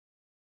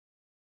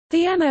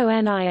The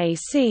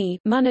MONIAC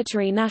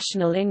Monetary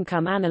National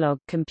Income Analog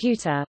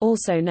Computer,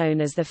 also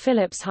known as the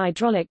Philips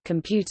Hydraulic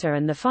Computer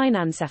and the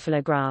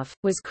Financephalograph,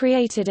 was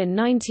created in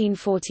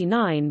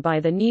 1949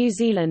 by the New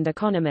Zealand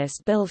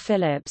economist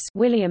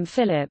William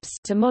Phillips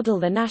to model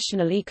the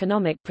national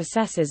economic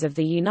processes of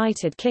the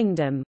United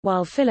Kingdom,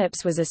 while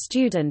Phillips was a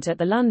student at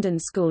the London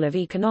School of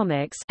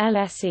Economics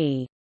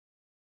LSE.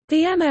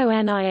 The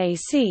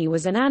MONIAC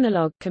was an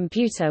analog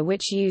computer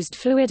which used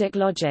fluidic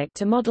logic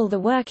to model the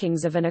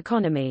workings of an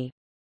economy.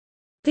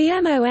 The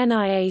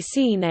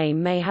MONIAC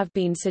name may have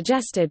been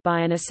suggested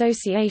by an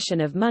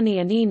association of money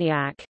and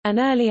ENIAC, an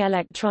early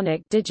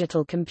electronic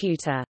digital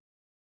computer.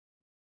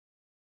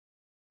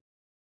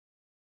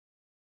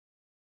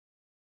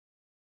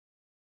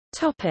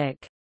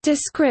 Topic.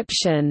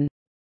 Description.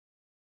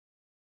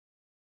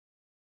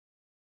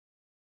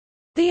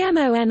 The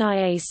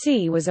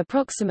MONIAC was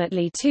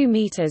approximately 2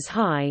 meters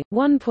high,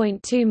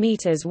 1.2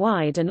 meters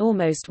wide and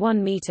almost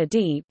 1 meter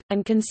deep,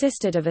 and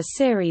consisted of a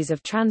series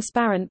of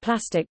transparent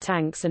plastic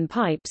tanks and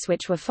pipes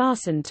which were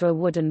fastened to a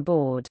wooden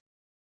board.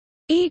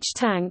 Each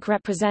tank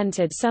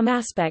represented some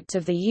aspect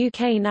of the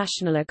UK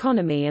national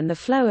economy, and the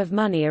flow of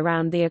money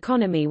around the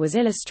economy was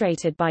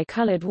illustrated by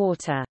coloured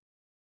water.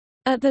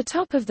 At the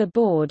top of the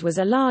board was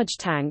a large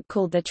tank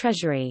called the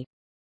Treasury.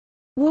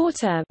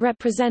 Water,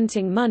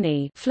 representing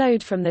money,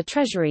 flowed from the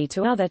Treasury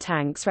to other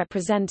tanks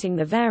representing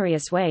the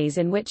various ways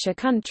in which a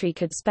country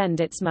could spend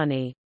its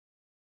money.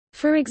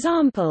 For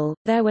example,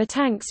 there were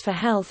tanks for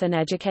health and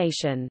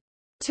education.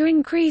 To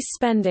increase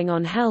spending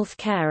on health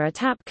care, a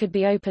tap could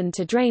be opened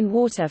to drain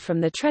water from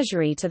the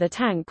Treasury to the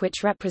tank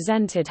which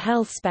represented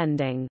health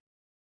spending.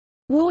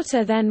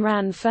 Water then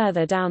ran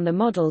further down the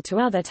model to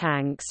other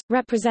tanks,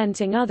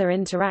 representing other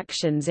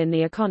interactions in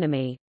the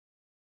economy.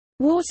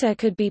 Water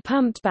could be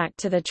pumped back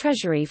to the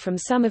Treasury from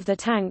some of the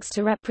tanks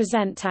to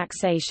represent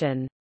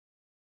taxation.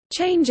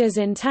 Changes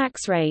in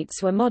tax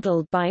rates were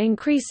modeled by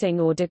increasing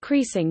or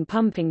decreasing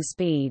pumping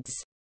speeds.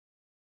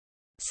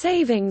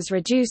 Savings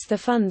reduce the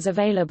funds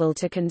available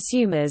to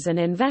consumers, and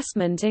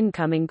investment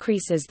income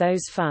increases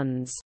those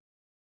funds.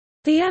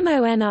 The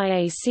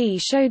MONIAC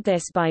showed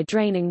this by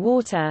draining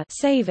water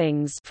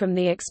savings from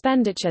the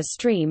expenditure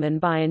stream and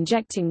by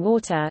injecting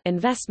water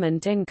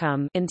investment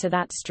income into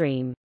that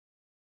stream.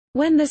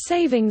 When the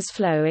savings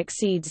flow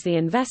exceeds the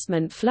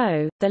investment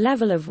flow, the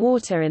level of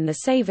water in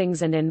the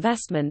savings and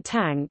investment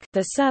tank,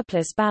 the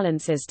surplus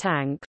balances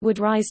tank, would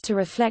rise to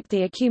reflect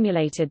the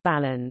accumulated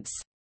balance.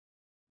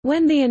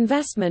 When the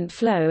investment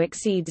flow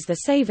exceeds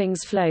the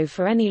savings flow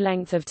for any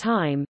length of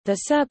time, the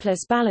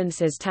surplus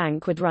balances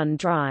tank would run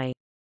dry.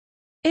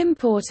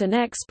 Import and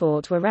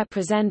export were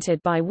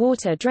represented by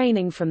water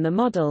draining from the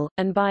model,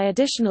 and by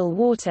additional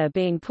water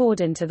being poured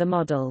into the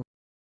model.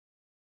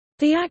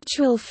 The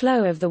actual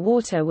flow of the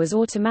water was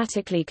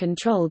automatically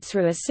controlled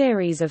through a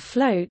series of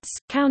floats,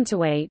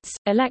 counterweights,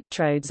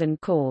 electrodes and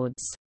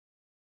cords.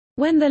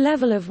 When the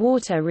level of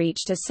water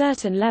reached a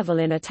certain level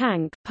in a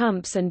tank,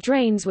 pumps and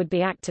drains would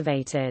be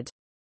activated.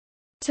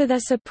 To their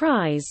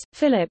surprise,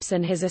 Phillips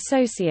and his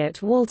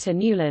associate Walter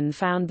Newland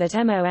found that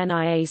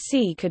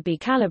MONIAC could be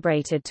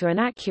calibrated to an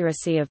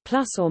accuracy of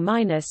plus or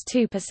minus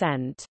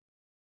 2%.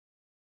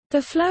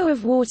 The flow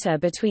of water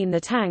between the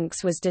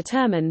tanks was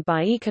determined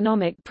by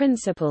economic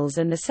principles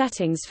and the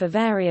settings for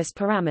various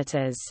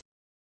parameters.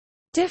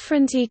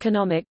 Different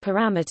economic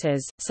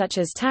parameters, such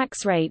as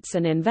tax rates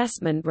and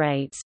investment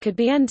rates, could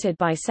be entered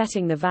by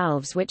setting the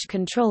valves which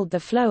controlled the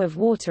flow of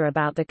water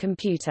about the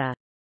computer.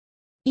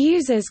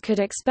 Users could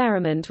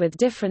experiment with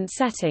different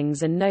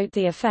settings and note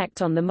the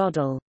effect on the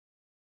model.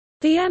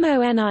 The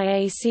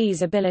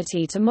MONIAC's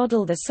ability to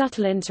model the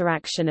subtle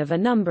interaction of a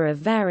number of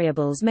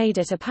variables made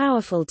it a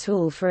powerful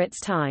tool for its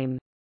time.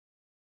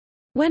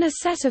 When a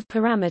set of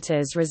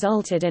parameters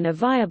resulted in a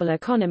viable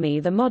economy,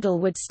 the model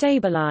would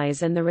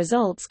stabilize and the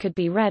results could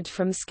be read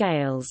from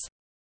scales.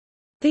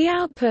 The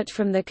output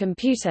from the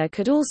computer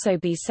could also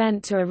be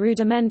sent to a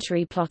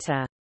rudimentary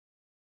plotter.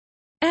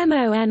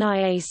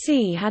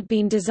 MONIAC had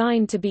been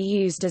designed to be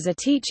used as a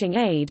teaching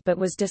aid but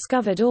was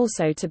discovered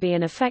also to be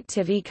an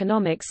effective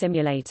economic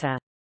simulator.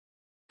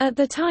 At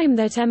the time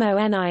that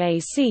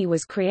MONIAC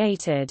was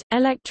created,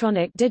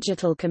 electronic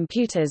digital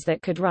computers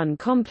that could run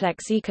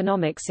complex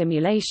economic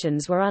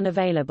simulations were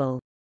unavailable.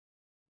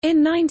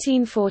 In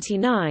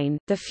 1949,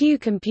 the few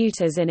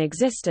computers in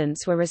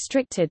existence were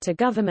restricted to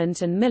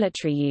government and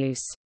military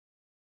use.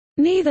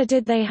 Neither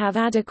did they have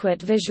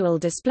adequate visual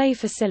display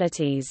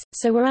facilities,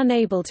 so were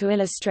unable to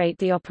illustrate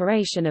the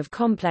operation of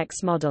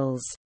complex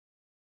models.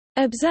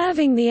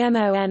 Observing the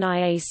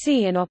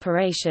MONIAC in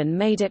operation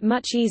made it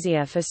much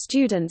easier for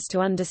students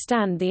to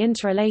understand the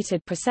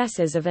interrelated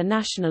processes of a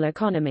national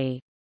economy.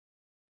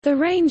 The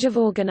range of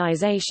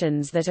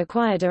organizations that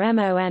acquired a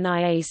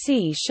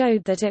MONIAC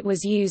showed that it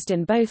was used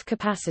in both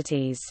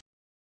capacities.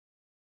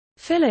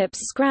 Phillips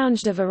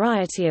scrounged a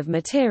variety of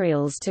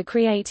materials to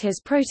create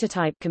his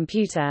prototype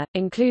computer,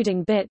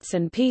 including bits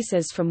and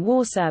pieces from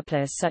war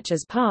surplus such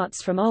as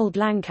parts from old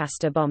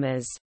Lancaster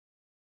bombers.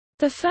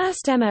 The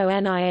first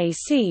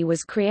MONIAC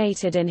was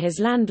created in his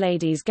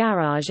landlady's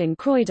garage in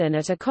Croydon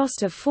at a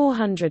cost of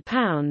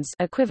 £400,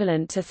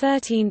 equivalent to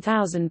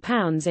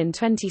 £13,000 in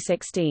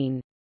 2016.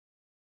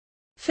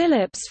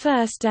 Philips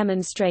first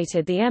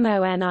demonstrated the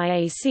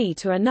MONIAC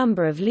to a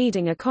number of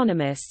leading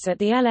economists at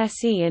the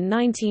LSE in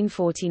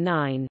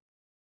 1949.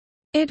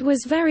 It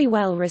was very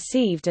well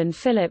received and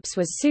Philips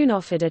was soon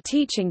offered a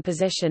teaching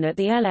position at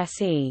the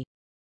LSE.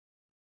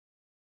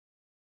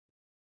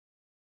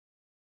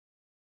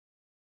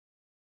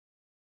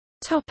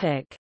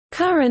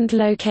 Current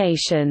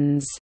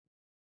locations.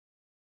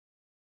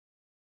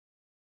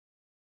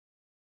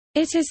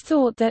 It is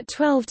thought that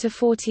 12 to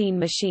 14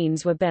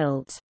 machines were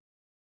built.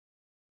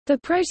 The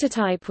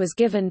prototype was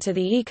given to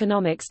the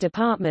Economics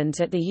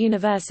Department at the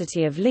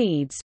University of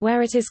Leeds,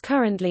 where it is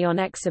currently on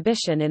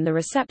exhibition in the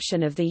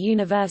reception of the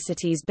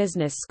university's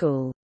business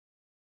school.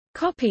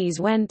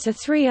 Copies went to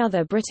 3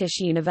 other British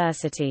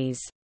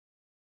universities.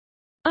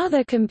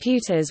 Other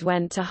computers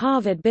went to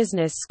Harvard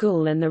Business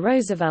School and the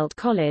Roosevelt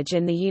College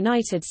in the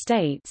United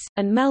States,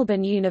 and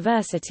Melbourne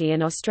University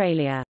in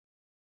Australia.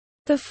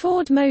 The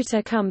Ford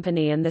Motor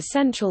Company and the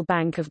Central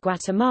Bank of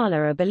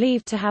Guatemala are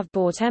believed to have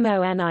bought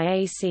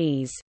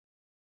MONIACs.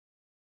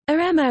 A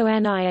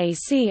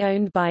MONIAC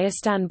owned by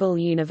Istanbul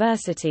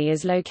University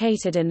is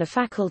located in the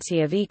Faculty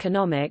of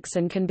Economics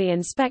and can be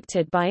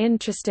inspected by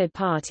interested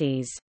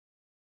parties.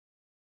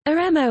 A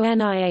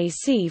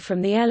MONIAC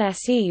from the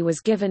LSE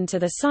was given to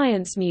the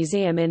Science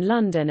Museum in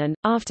London and,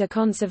 after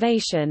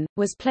conservation,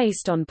 was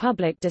placed on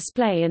public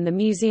display in the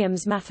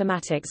museum's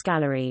mathematics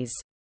galleries.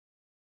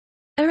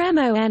 A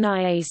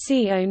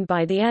MONIAC owned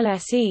by the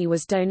LSE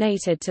was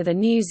donated to the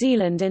New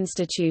Zealand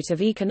Institute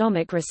of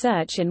Economic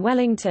Research in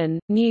Wellington,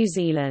 New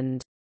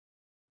Zealand.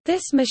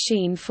 This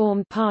machine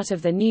formed part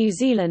of the New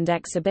Zealand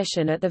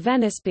exhibition at the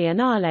Venice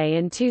Biennale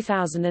in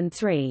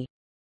 2003.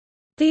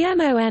 The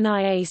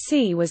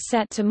MONIAC was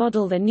set to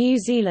model the New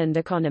Zealand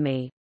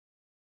economy.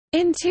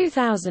 In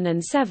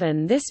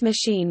 2007 this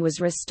machine was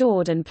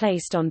restored and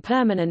placed on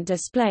permanent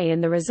display in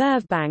the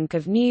Reserve Bank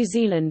of New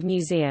Zealand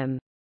Museum.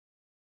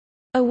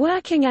 A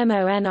working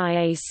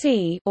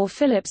MONIAC, or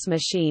Philips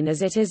machine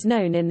as it is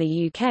known in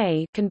the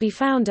UK, can be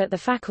found at the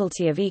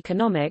Faculty of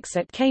Economics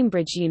at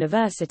Cambridge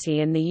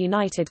University in the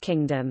United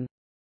Kingdom.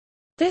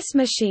 This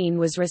machine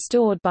was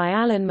restored by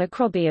Alan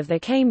McRobbie of the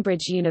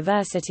Cambridge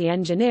University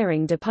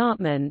Engineering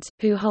Department,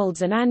 who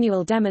holds an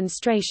annual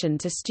demonstration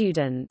to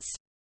students.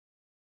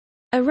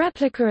 A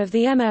replica of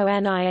the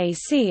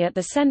MONIAC at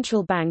the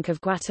Central Bank of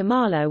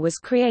Guatemala was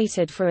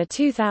created for a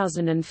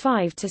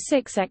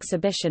 2005-06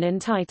 exhibition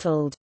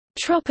entitled,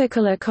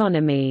 "Tropical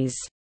Economies",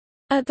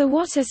 at the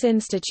Wattis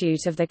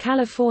Institute of the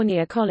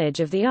California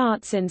College of the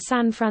Arts in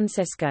San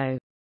Francisco.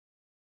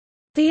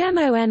 The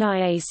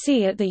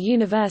MONIAC at the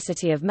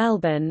University of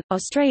Melbourne,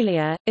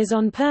 Australia, is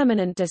on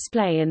permanent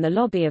display in the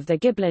lobby of the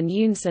Giblin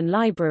Younson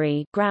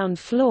Library, ground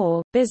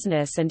floor,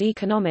 Business and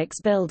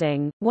Economics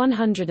Building,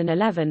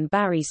 111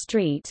 Barry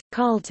Street,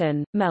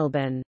 Carlton,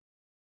 Melbourne.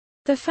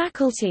 The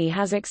faculty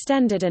has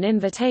extended an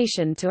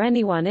invitation to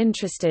anyone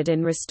interested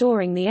in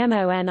restoring the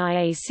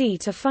MONIAC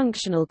to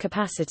functional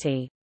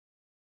capacity.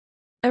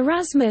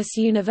 Erasmus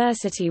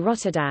University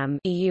Rotterdam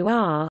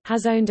 (EUR)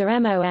 has owned a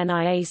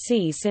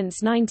MONIAC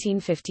since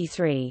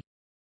 1953.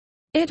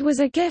 It was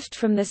a gift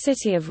from the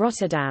city of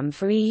Rotterdam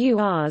for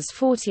EUR's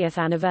 40th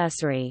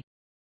anniversary.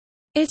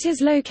 It is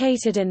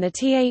located in the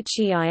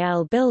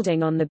THEIL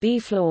building on the B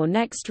floor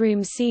next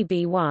room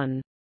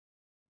CB1.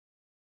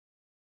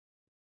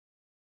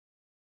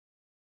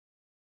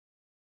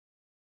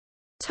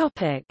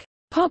 Topic: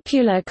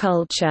 Popular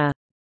culture.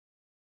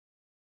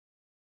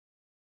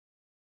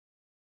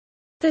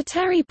 The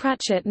Terry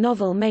Pratchett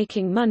novel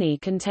Making Money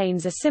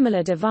contains a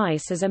similar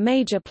device as a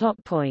major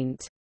plot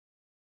point.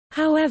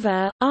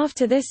 However,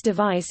 after this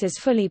device is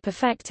fully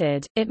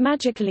perfected, it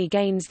magically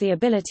gains the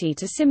ability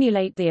to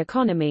simulate the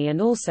economy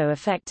and also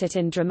affect it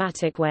in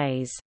dramatic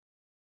ways.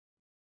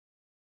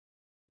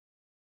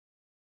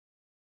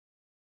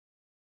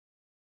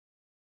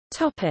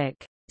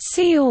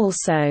 See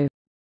also: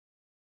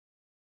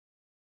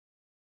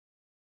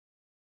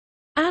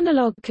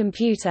 Analog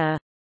computer,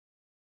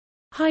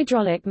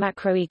 Hydraulic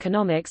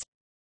macroeconomics,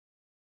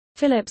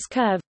 Phillips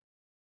curve,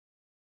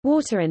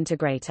 Water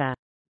integrator.